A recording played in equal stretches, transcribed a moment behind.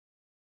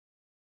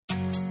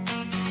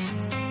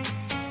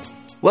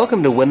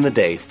Welcome to Win the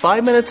Day,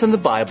 5 minutes in the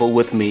Bible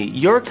with me,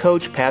 your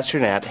coach, Pastor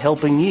Nat,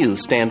 helping you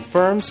stand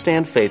firm,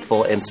 stand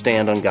faithful, and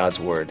stand on God's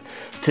Word.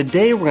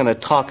 Today we're going to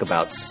talk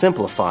about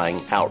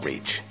simplifying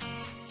outreach.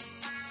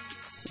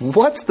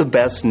 What's the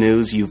best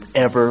news you've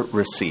ever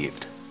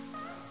received?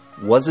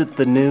 Was it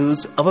the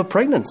news of a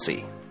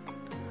pregnancy?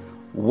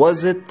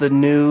 Was it the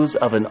news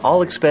of an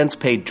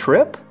all-expense-paid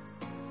trip?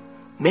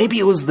 Maybe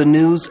it was the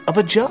news of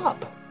a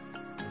job.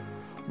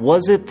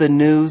 Was it the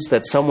news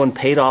that someone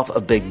paid off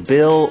a big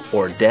bill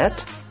or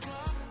debt?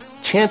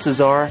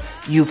 Chances are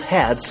you've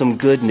had some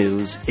good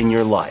news in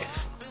your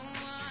life.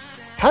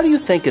 How do you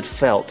think it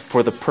felt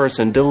for the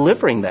person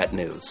delivering that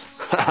news?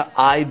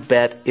 I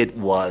bet it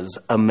was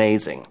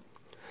amazing.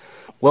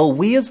 Well,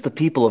 we as the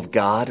people of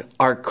God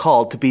are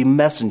called to be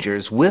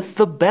messengers with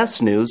the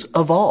best news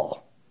of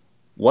all.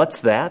 What's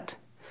that?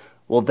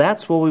 Well,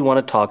 that's what we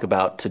want to talk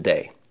about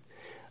today.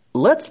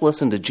 Let's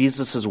listen to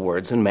Jesus'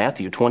 words in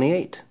Matthew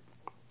 28.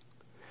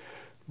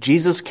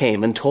 Jesus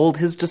came and told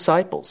his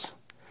disciples,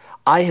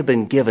 "I have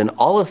been given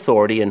all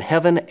authority in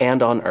heaven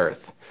and on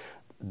earth.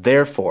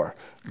 Therefore,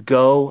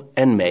 go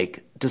and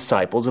make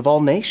disciples of all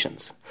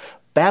nations,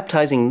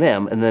 baptizing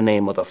them in the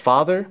name of the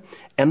Father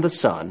and the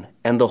Son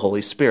and the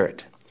Holy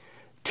Spirit.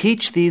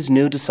 Teach these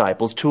new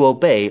disciples to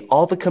obey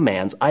all the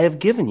commands I have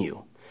given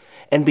you.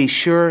 And be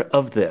sure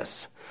of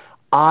this,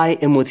 I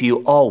am with you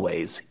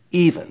always,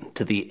 even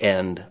to the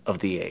end of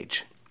the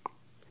age."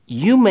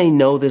 You may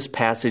know this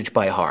passage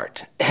by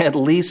heart, at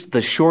least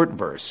the short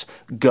verse,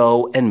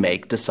 "Go and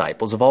make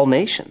disciples of all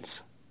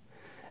nations."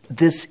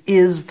 This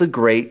is the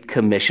Great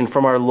Commission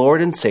from our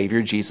Lord and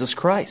Savior Jesus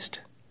Christ.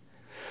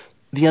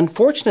 The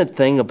unfortunate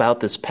thing about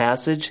this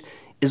passage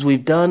is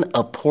we've done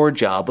a poor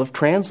job of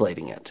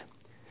translating it.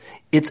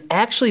 It's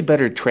actually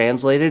better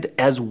translated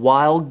as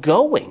 "while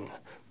going,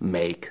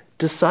 make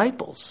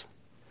disciples."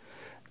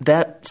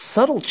 That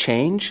subtle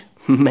change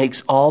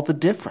makes all the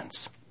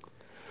difference.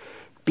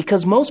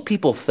 Because most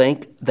people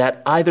think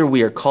that either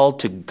we are called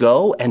to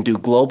go and do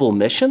global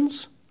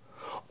missions,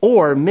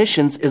 or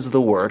missions is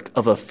the work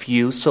of a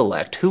few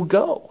select who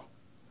go.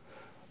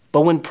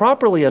 But when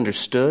properly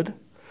understood,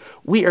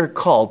 we are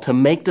called to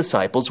make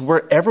disciples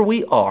wherever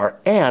we are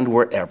and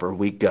wherever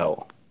we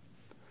go.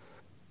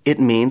 It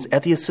means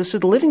at the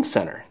assisted living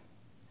center.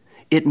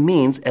 It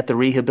means at the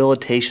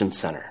rehabilitation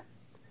center.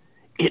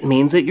 It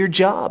means at your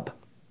job.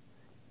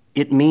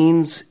 It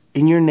means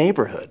in your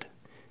neighborhood.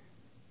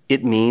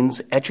 It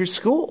means at your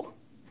school,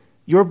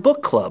 your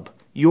book club,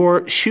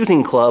 your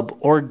shooting club,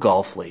 or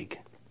golf league.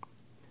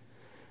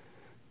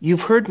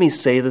 You've heard me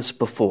say this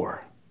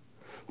before,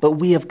 but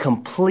we have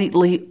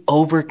completely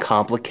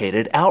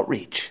overcomplicated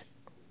outreach.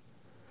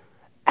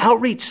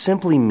 Outreach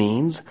simply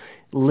means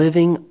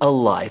living a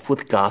life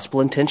with gospel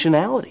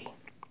intentionality.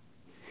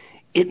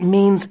 It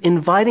means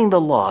inviting the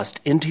lost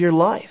into your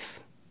life.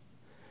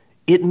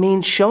 It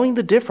means showing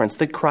the difference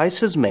that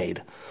Christ has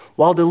made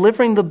while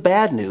delivering the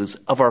bad news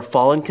of our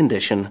fallen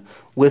condition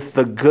with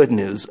the good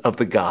news of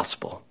the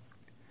gospel.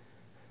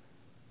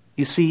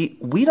 You see,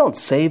 we don't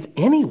save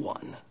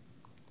anyone.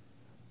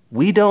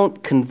 We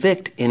don't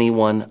convict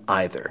anyone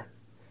either.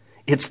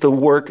 It's the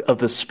work of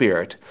the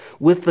Spirit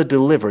with the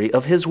delivery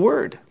of His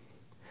Word.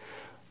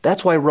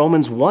 That's why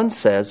Romans 1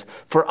 says,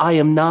 "For I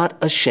am not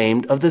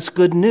ashamed of this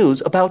good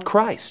news about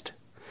Christ.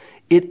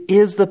 It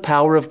is the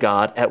power of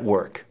God at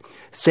work,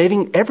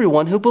 saving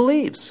everyone who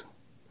believes,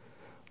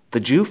 the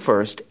Jew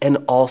first and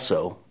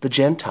also the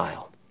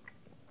Gentile."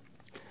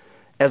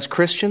 As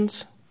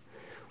Christians,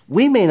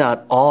 we may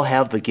not all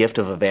have the gift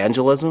of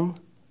evangelism,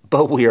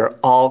 but we are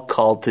all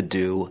called to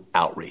do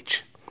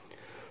outreach.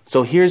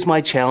 So here's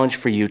my challenge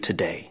for you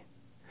today.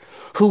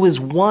 Who is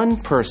one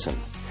person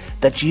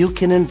that you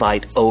can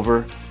invite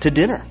over to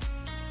dinner?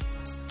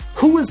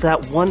 Who is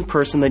that one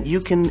person that you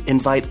can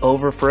invite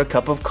over for a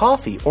cup of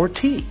coffee or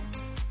tea?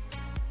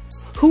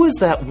 Who is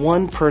that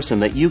one person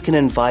that you can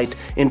invite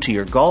into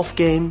your golf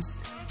game,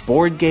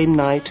 board game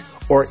night,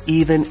 or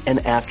even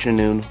an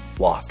afternoon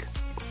walk?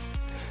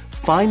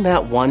 Find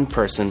that one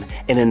person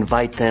and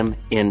invite them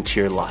into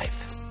your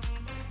life.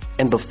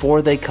 And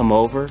before they come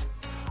over,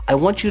 I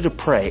want you to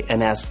pray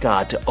and ask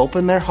God to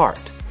open their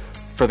heart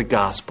for the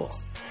gospel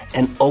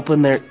and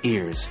open their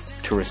ears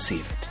to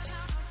receive it.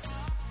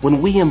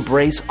 When we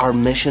embrace our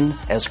mission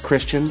as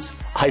Christians,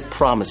 I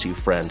promise you,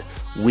 friend,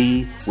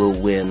 we will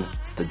win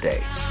the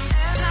day.